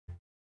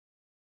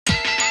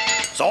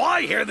So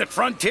I hear that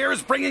Frontier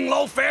is bringing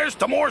low fares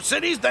to more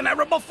cities than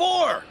ever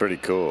before. Pretty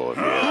cool.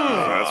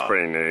 That's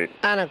pretty neat.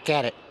 I don't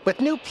get it. With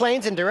new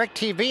planes and direct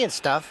TV and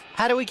stuff,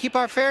 how do we keep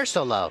our fares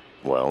so low?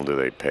 Well, do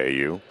they pay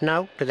you?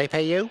 No? Do they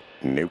pay you?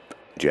 Nope.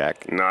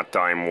 Jack? Not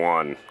time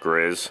one,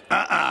 Grizz.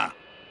 I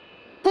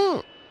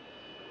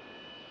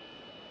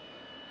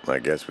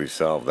guess we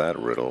solved that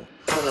riddle.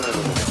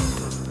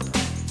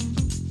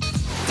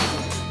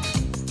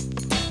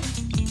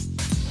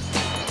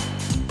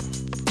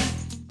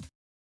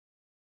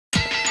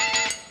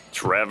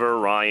 Trevor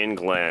Ryan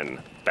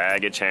Glenn,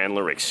 baggage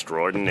handler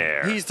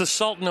extraordinaire. He's the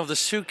Sultan of the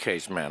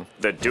suitcase, man.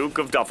 The Duke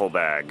of Duffel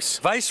Bags.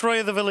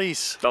 Viceroy of the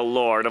valise. The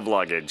Lord of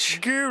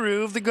Luggage.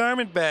 Guru of the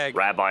garment bag.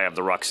 Rabbi of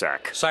the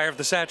Rucksack. Sire of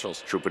the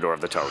satchels. Troubadour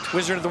of the Tote.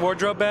 Wizard of the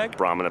wardrobe bag.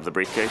 Brahmin of the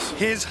Briefcase.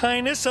 His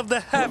Highness of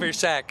the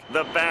haversack.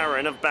 The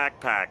Baron of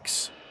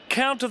Backpacks.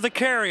 Count of the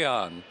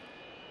carry-on.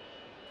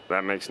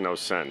 That makes no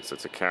sense.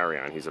 It's a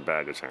carry-on. He's a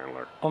baggage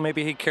handler. Well,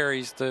 maybe he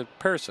carries the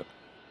person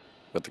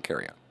with the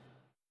carry-on.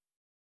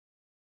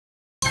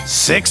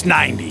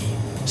 690,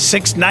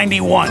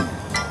 691,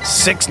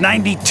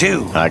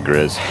 692. Hi,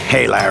 Grizz.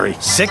 Hey, Larry.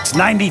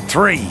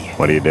 693.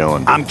 What are you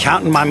doing? I'm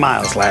counting my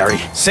miles, Larry.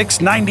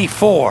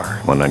 694.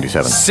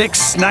 197.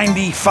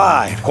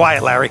 695.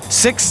 Quiet, Larry.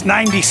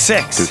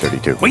 696.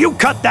 232. Will you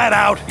cut that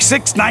out?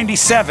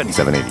 697.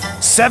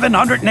 780.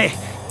 708.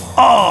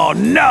 Oh,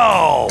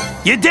 no!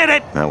 You did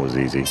it! That was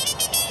easy.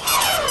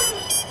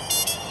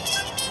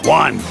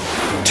 1,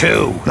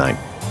 2, 9.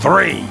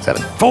 3,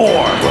 7. 4.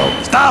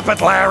 12. Stop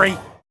it, Larry!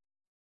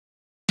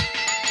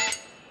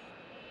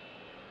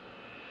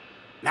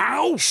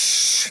 Now?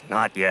 Shh,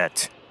 not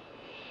yet.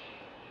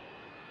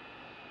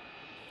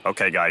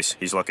 Okay, guys,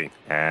 he's looking.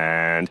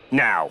 And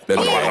now.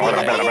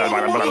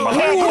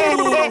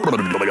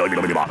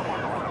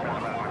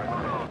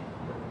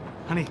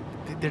 Honey,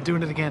 they're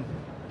doing it again.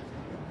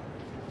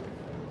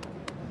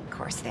 Of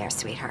course they are,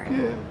 sweetheart.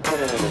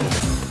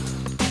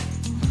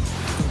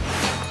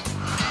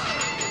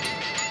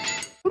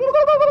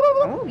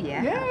 Oh,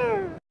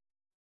 yeah.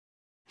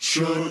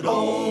 Should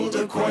old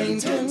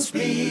acquaintance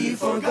be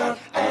forgot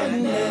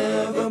and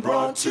never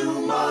brought to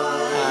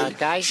mind?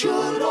 Guys?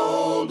 Should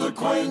old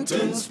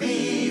acquaintance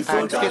be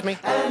forgot? Excuse me?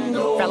 And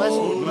old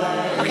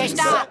Fellas? Okay,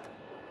 stop!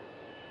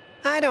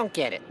 I don't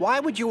get it. Why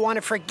would you want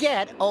to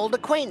forget old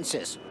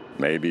acquaintances?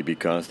 Maybe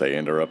because they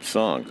interrupt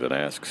songs and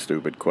ask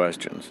stupid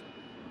questions.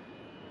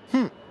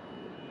 Well,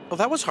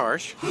 that was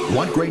harsh.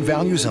 Want great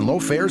values and low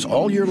fares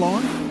all year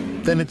long?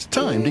 Then it's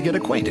time to get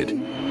acquainted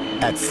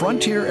at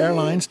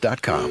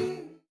FrontierAirlines.com.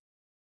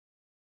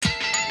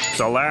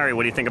 So, Larry,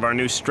 what do you think of our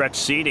new stretch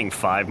seating?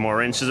 5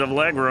 more inches of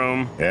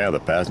legroom. Yeah, the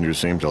passengers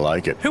seem to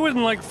like it. Who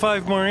wouldn't like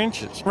 5 more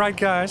inches? Right,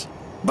 guys?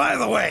 By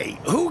the way,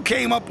 who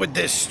came up with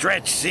this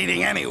stretch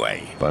seating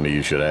anyway? Funny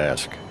you should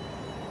ask.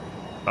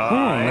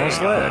 Nice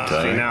leg.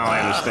 See, now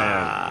I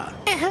understand.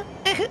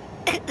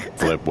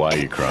 Flip, why are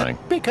you crying?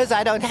 Because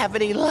I don't have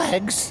any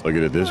legs. Look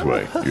at it this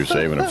way. You're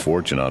saving a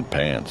fortune on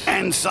pants.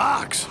 And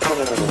socks.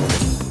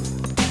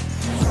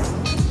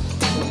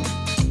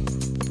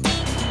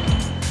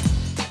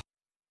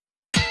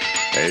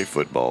 Hey,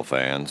 football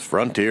fans.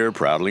 Frontier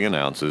proudly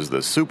announces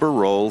the Super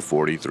Roll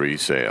 43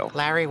 sale.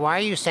 Larry, why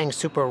are you saying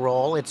super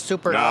roll? It's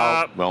super...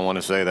 Don't want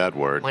to say that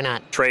word. Why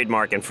not?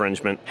 Trademark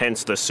infringement,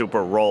 hence the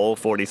Super Roll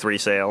 43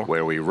 sale.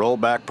 Where we roll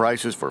back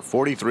prices for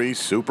 43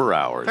 super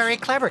hours. Very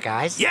clever,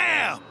 guys.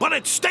 Yeah, but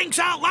it stinks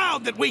out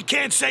loud that we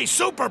can't say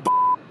Super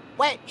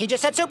Wait, he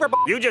just said Super Bowl.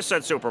 You just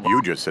said Super Bowl. You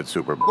just said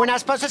Super Bowl. We're not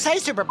supposed to say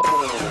Super Bowl.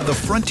 The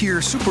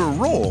Frontier Super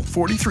Roll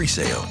 43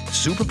 sale.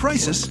 Super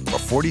prices for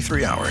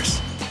 43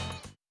 hours.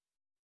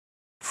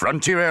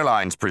 Frontier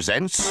Airlines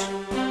presents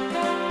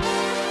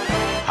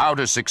How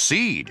to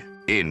Succeed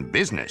in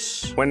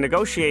Business. When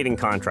negotiating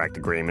contract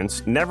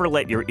agreements, never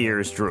let your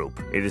ears droop.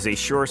 It is a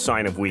sure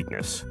sign of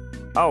weakness.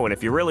 Oh, and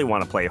if you really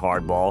want to play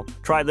hardball,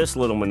 try this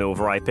little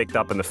maneuver I picked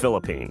up in the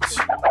Philippines.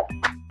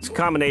 It's a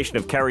combination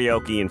of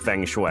karaoke and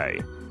feng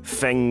shui.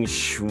 Feng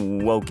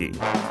shuoki.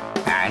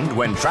 And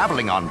when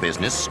traveling on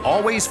business,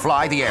 always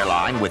fly the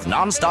airline with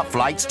non-stop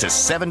flights to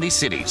 70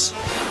 cities.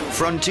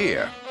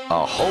 Frontier,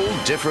 a whole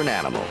different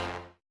animal.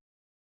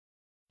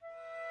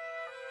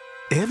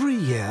 Every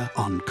year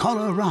on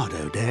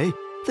Colorado Day,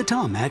 the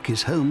tarmac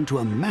is home to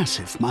a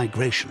massive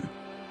migration.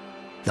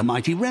 The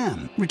mighty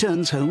ram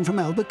returns home from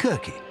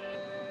Albuquerque.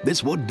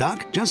 This wood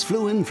duck just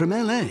flew in from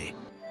LA.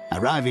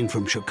 Arriving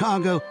from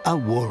Chicago, a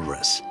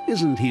walrus.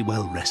 Isn't he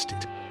well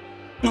rested?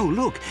 Oh,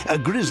 look, a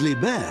grizzly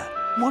bear.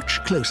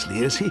 Watch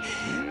closely as he...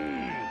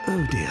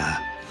 Oh, dear.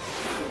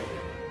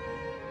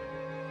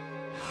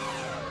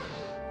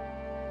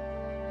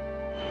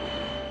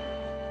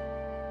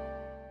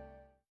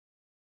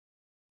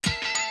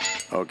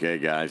 Okay,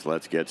 guys,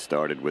 let's get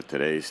started with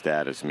today's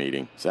status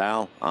meeting.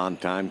 Sal, on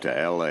time to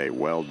L.A.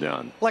 Well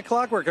done. Like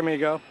clockwork,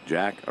 amigo.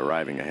 Jack,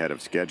 arriving ahead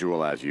of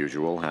schedule as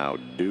usual. How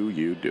do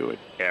you do it?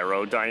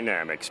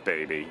 Aerodynamics,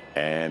 baby.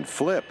 And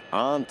Flip,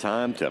 on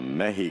time to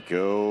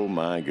Mexico.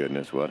 My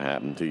goodness, what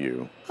happened to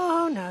you?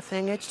 Oh,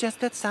 nothing. It's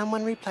just that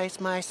someone replaced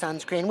my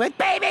sunscreen with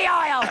baby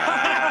oil. Stop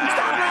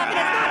laughing.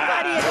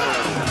 It's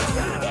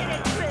not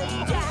funny.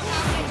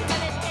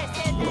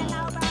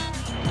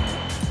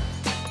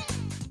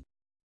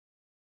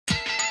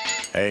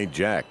 Hey,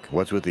 Jack,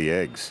 what's with the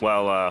eggs?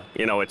 Well,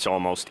 you know, it's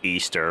almost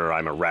Easter.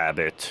 I'm a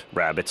rabbit.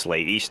 Rabbits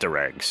lay Easter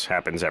eggs.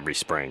 Happens every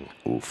spring.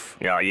 Oof.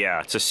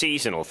 Yeah, it's a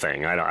seasonal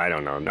thing. I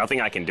don't know.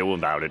 Nothing I can do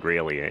about it,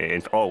 really.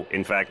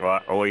 In fact,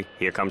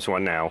 here comes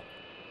one now.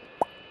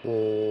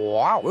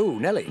 Wow. Ooh,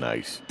 Nelly.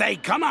 Nice. They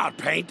come out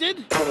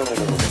painted?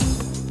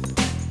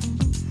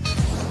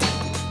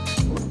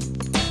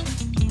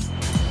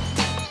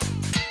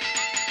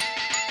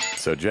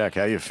 So, Jack,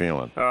 how you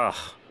feeling? Ugh,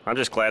 I'm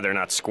just glad they're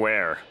not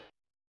square.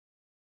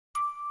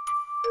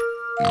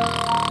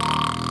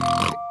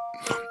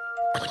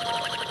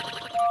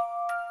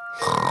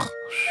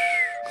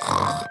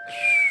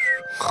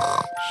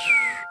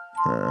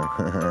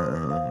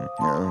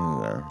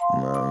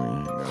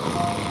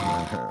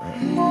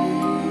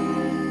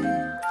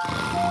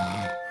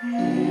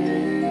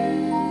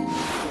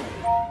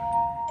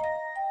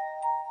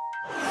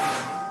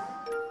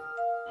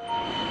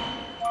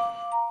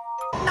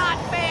 Not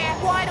fair.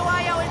 Why do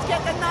I always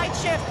get the night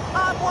shift?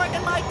 I'm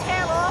working my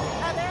tail off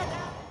and then...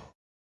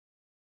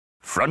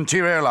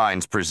 Frontier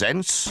Airlines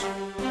presents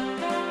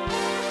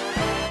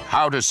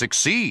How to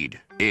Succeed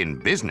in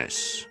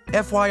Business.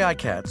 FYI,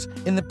 cats,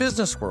 in the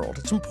business world,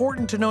 it's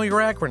important to know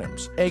your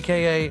acronyms,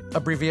 aka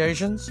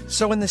abbreviations.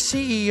 So when the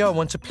CEO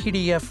wants a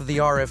PDF of the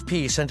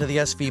RFP sent to the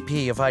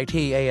SVP of IT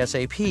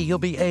ASAP, you'll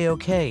be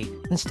A-OK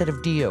instead of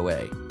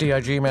DOA.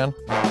 DIG, man.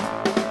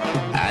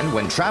 And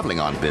when traveling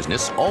on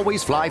business,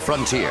 always fly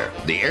Frontier,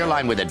 the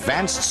airline with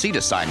advanced seat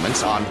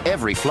assignments on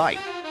every flight.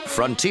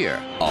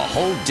 Frontier, a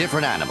whole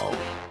different animal.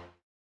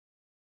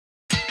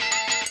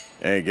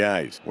 Hey,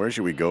 guys, where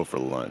should we go for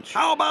lunch?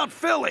 How about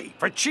Philly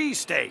for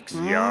cheesesteaks?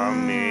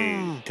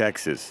 Yummy.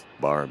 Texas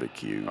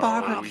barbecue.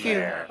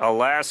 Barbecue.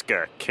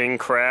 Alaska, king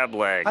crab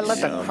legs. I love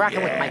to crack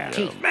it with my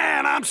teeth.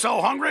 Man, I'm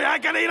so hungry I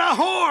could eat a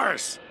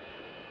horse.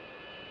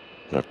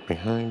 Look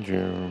behind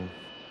you.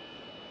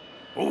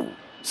 Ooh,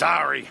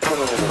 sorry.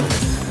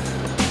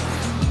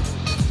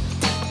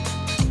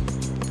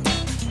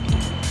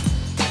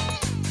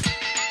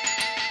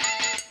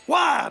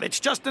 What? It's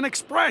just an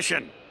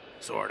expression.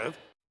 Sort of.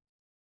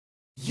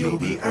 You'll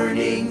be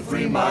earning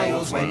free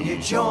miles when you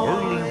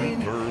join.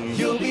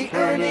 You'll be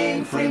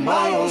earning free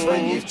miles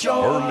when you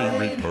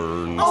join.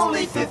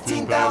 Only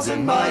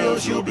 15,000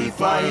 miles, you'll be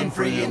flying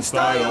free in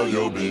style.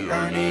 You'll be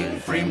earning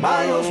free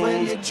miles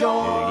when you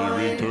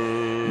join.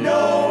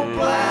 No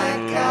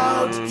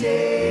blackout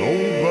day.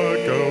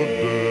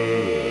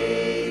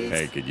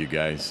 Hey, could you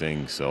guys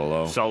sing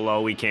solo?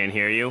 Solo, we can't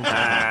hear you.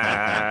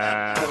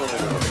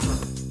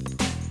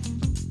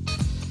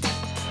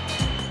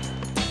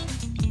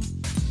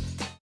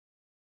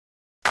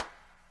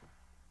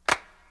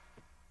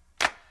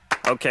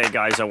 Okay,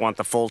 guys, I want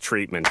the full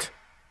treatment.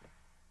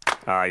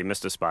 You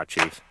missed a spot,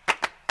 Chief.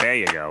 There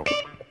you go.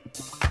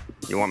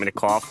 You want me to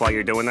cough while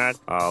you're doing that?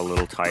 A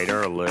little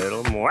tighter, a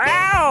little more.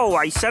 Ow!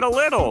 I said a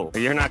little.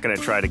 You're not gonna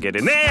try to get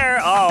in there.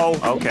 Oh,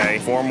 okay.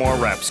 4 more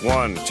reps.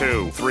 1,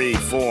 2, 3,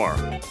 4.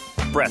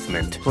 Breath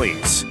mint,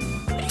 please.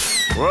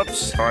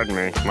 Whoops, pardon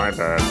me. My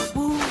bad.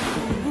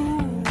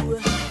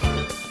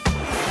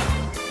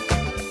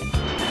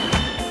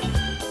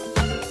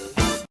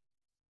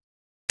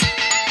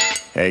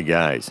 Hey,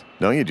 guys,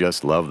 don't you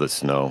just love the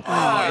snow? Oh,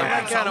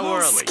 yeah, kind of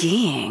whirly.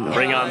 Skiing.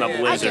 Bring on the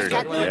blizzard.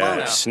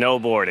 Yeah.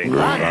 Snowboarding.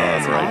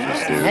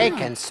 Righteous dude.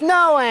 Taking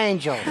snow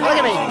angels. Look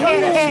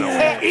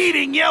at me.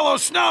 Eating yellow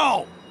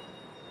snow.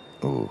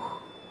 Ooh.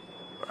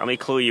 Let me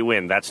clue you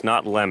in. That's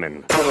not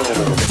lemon.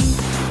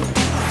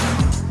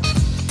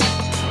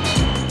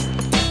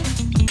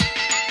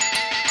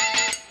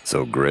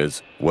 So,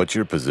 Grizz, what's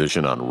your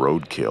position on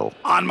roadkill?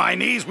 On my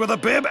knees with a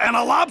bib and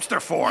a lobster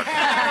fork.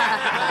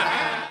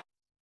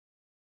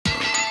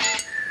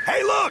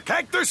 Hey, look,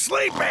 Hector's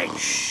sleeping.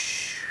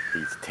 Shh.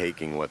 He's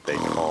taking what they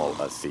call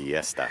a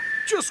siesta.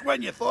 Just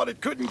when you thought it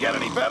couldn't get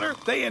any better,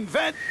 they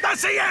invent the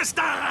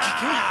siesta.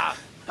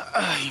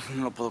 Ay,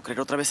 no lo puedo creer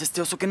otra vez este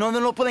oso, que no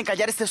lo pueden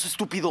callar este oso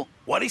estúpido.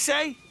 What'd he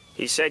say?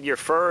 He said your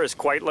fur is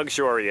quite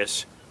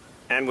luxurious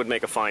and would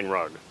make a fine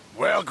rug.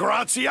 Well,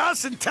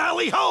 gracias and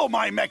tally-ho,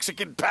 my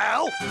Mexican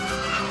pal.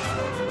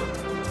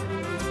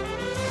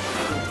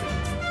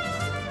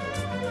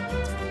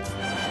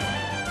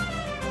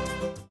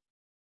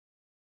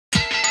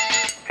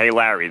 Hey,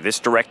 Larry, this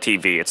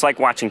DirecTV, it's like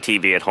watching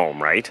TV at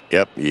home, right?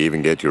 Yep, you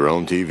even get your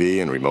own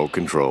TV and remote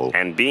control.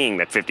 And being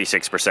that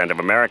 56% of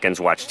Americans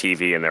watch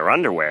TV in their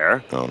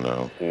underwear... Oh,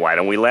 no. Why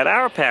don't we let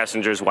our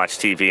passengers watch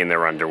TV in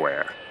their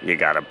underwear? You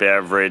got a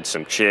beverage,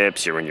 some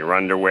chips, you're in your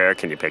underwear.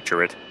 Can you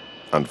picture it?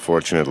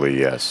 Unfortunately,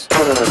 yes.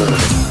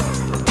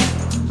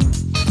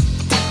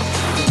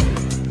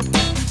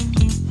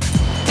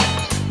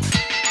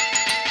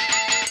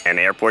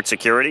 Airport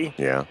security?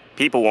 Yeah.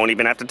 People won't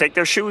even have to take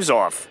their shoes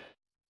off.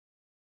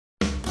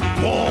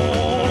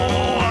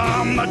 Oh,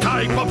 I'm the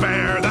type of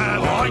bear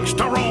that likes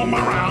to roam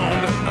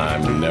around.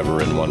 I'm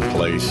never in one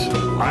place.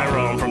 I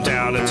roam from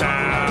town to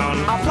town.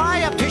 I'll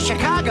fly up to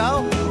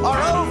Chicago or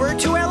over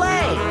to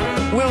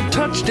L.A. We'll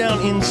touch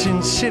down in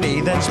Sin City,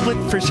 then split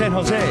for San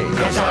Jose.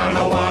 'Cause I'm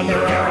a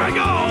wanderer. Here I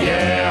go.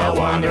 Yeah, a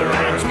wanderer.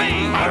 That's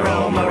me. I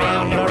roam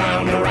around,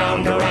 around,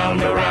 around,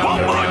 around, around.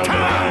 One more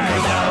time.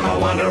 'Cause I'm a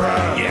wanderer.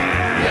 Yeah.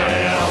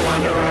 Yeah, a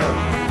wanderer.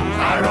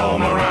 I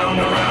roam around,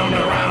 around,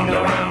 around,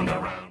 around,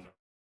 around.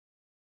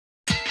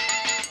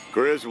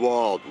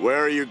 Griswold, where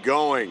are you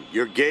going?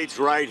 Your gate's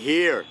right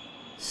here.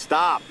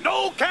 Stop.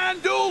 No can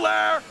do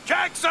there.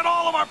 Jack said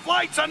all of our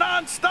flights are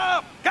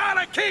non-stop.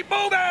 Gotta keep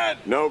moving.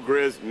 No,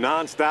 Grizz.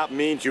 Non-stop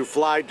means you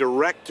fly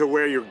direct to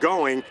where you're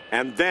going,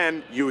 and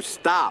then you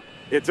stop.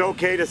 It's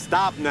okay to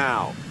stop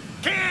now.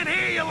 Can't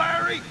hear you,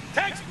 Larry.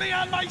 Text me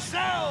on my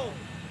cell.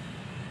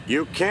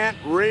 You can't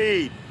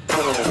read.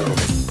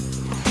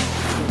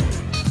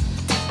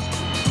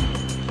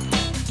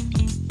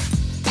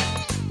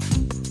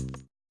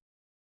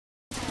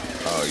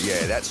 Oh,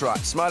 yeah, that's right.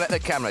 Smile at the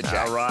camera,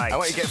 Jack. All right. I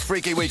want you to get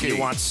freaky-weaky. You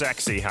want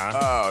sexy, huh?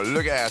 Oh,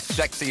 look at how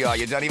sexy you are.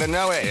 You don't even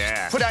know it.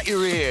 Yeah. Put out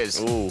your ears.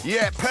 Ooh.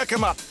 Yeah, perk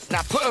them up.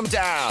 Now put them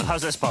down.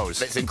 How's this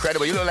pose? It's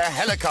incredible. You look like a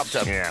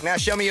helicopter. Yeah. Now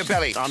show me your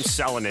belly. I'm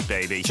selling it,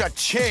 baby.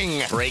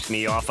 Cha-ching. Break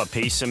me off a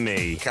piece of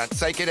me. Can't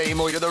take it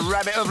anymore. You're the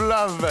rabbit of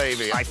love,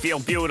 baby. I feel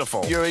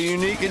beautiful. You're a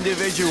unique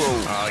individual.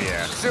 Oh,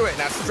 yeah. Do it.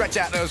 Now stretch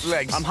out those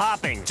legs. I'm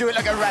hopping. Do it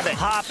like a rabbit.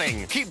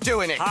 Hopping. Keep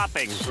doing it.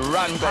 Hopping.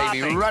 Run, baby.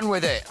 Hopping. Run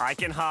with it. I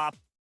can hop.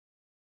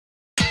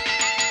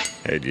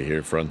 Hey, did you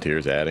hear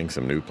Frontier's adding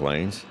some new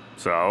planes?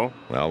 So?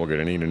 Well, we're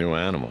gonna need a new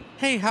animal.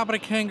 Hey, how about a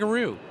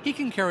kangaroo? He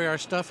can carry our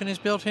stuff in his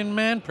built-in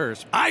man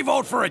purse. I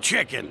vote for a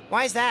chicken.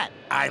 Why's that?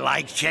 I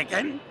like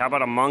chicken. How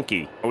about a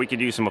monkey? We could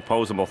use some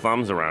opposable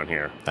thumbs around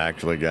here.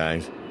 Actually,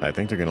 guys, I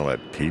think they're gonna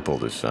let people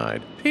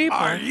decide. People?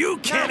 Are you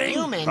Not kidding?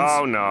 humans.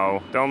 Oh,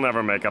 no. They'll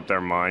never make up their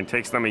mind.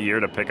 Takes them a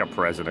year to pick a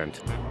president.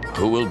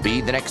 Who will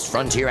be the next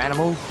Frontier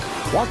animal?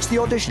 Watch the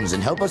auditions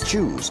and help us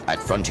choose at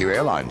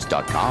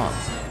frontierAirlines.com.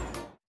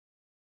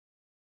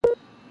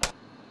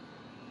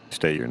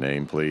 State your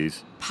name,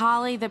 please.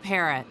 Polly the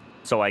parrot.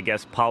 So I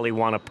guess Polly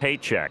want a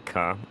paycheck,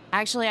 huh?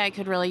 Actually, I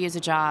could really use a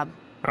job.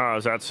 Oh,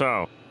 is that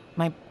so?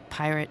 My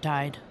pirate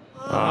died.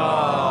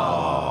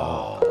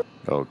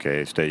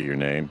 Okay, state your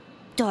name.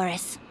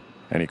 Doris.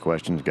 Any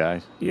questions,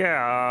 guys?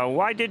 Yeah,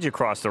 why did you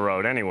cross the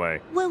road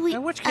anyway? Well,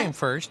 Now, which came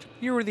first?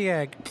 You or the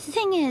egg? The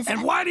thing is,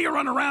 And why do you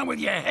run around with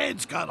your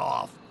heads cut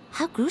off?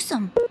 how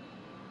gruesome.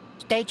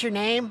 State your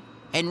name.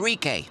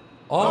 Enrique.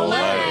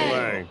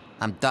 Olé.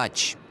 I'm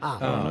Dutch. Oh,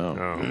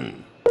 no.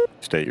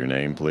 State your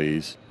name,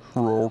 please.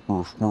 Come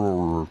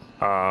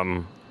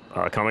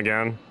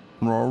again?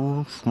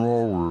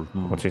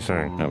 What's he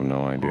saying? I have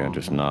no idea.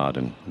 Just nod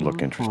and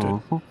look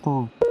interested.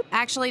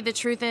 Actually, the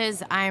truth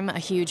is, I'm a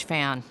huge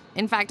fan.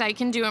 In fact, I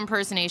can do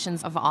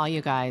impersonations of all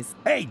you guys.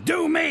 Hey,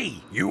 do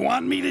me. You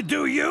want me to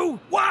do you?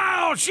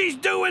 Wow, she's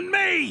doing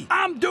me.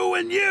 I'm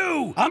doing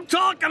you. I'm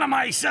talking to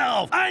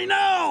myself. I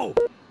know.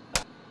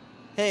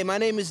 Hey, my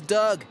name is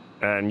Doug.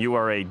 And you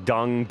are a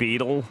dung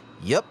beetle?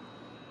 Yep.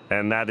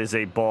 And that is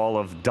a ball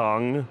of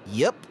dung?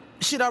 Yep.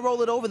 Should I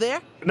roll it over there?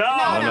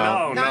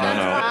 No,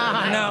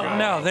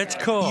 No, that's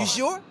cool. You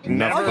sure?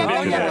 Never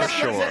been more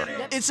sure.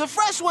 It's a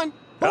fresh one.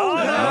 Oh,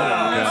 We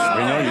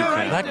know you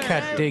can. That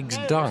cat digs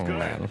dung,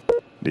 man.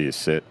 Do you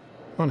sit,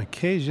 On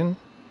occasion,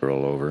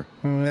 roll over,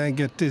 I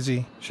get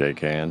dizzy. shake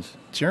hands,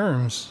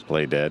 Germs.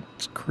 play dead,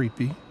 It's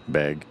creepy.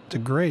 beg?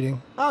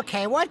 Degrading.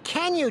 Okay, what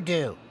can you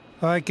do?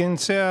 I can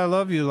say I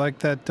love you like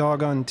that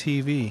dog on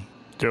TV.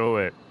 Do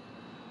it.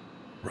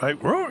 Right,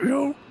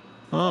 you.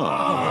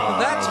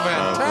 That's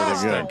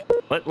fantastic.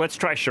 Let's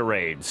try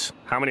charades.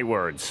 How many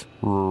words?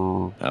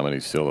 How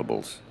many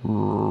syllables?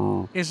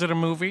 Is it a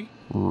movie?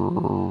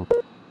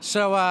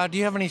 So, do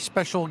you have any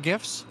special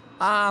gifts?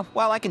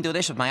 Well, I can do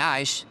this with my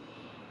eyes.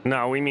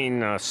 No, we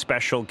mean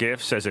special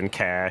gifts, as in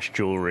cash,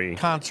 jewelry.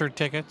 Concert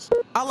tickets?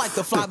 I like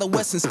to fly the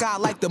western sky,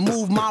 like to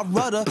move my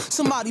rudder.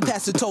 Somebody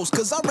pass the toast,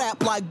 cause I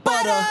rap like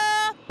butter.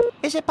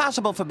 Is it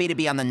possible for me to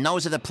be on the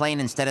nose of the plane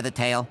instead of the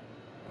tail?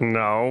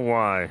 No,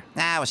 why?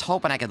 I was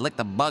hoping I could lick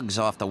the bugs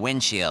off the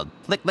windshield.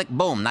 Lick, lick,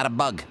 boom, not a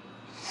bug.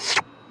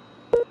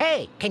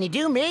 Hey, can you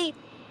do me?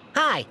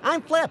 Hi,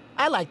 I'm Flip.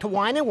 I like to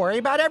whine and worry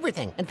about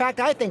everything. In fact,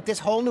 I think this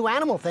whole new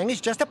animal thing is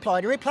just a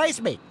ploy to replace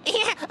me.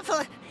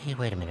 Hey,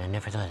 wait a minute, I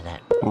never thought of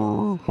that.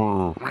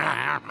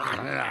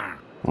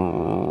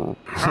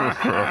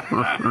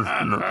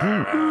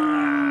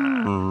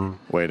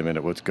 Wait a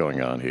minute, what's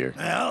going on here?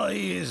 Well,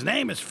 his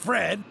name is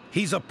Fred.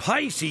 He's a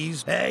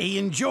Pisces. He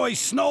enjoys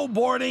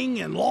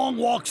snowboarding and long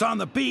walks on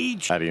the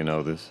beach. How do you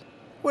know this?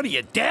 What are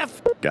you,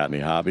 deaf? Got any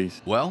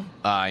hobbies? Well,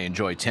 I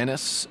enjoy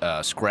tennis,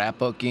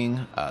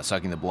 scrapbooking,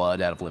 sucking the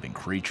blood out of living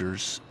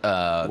creatures.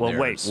 Well,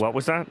 wait, what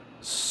was that?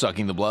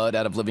 Sucking the blood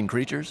out of living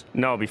creatures?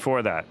 No,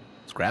 before that.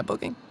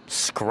 Scrapbooking?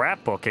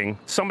 Scrapbooking?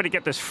 Somebody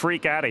get this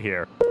freak out of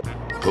here.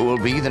 Who will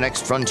be the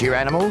next Frontier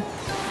animal?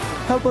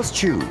 Help us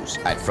choose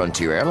at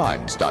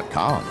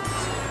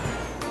frontierAirlines.com.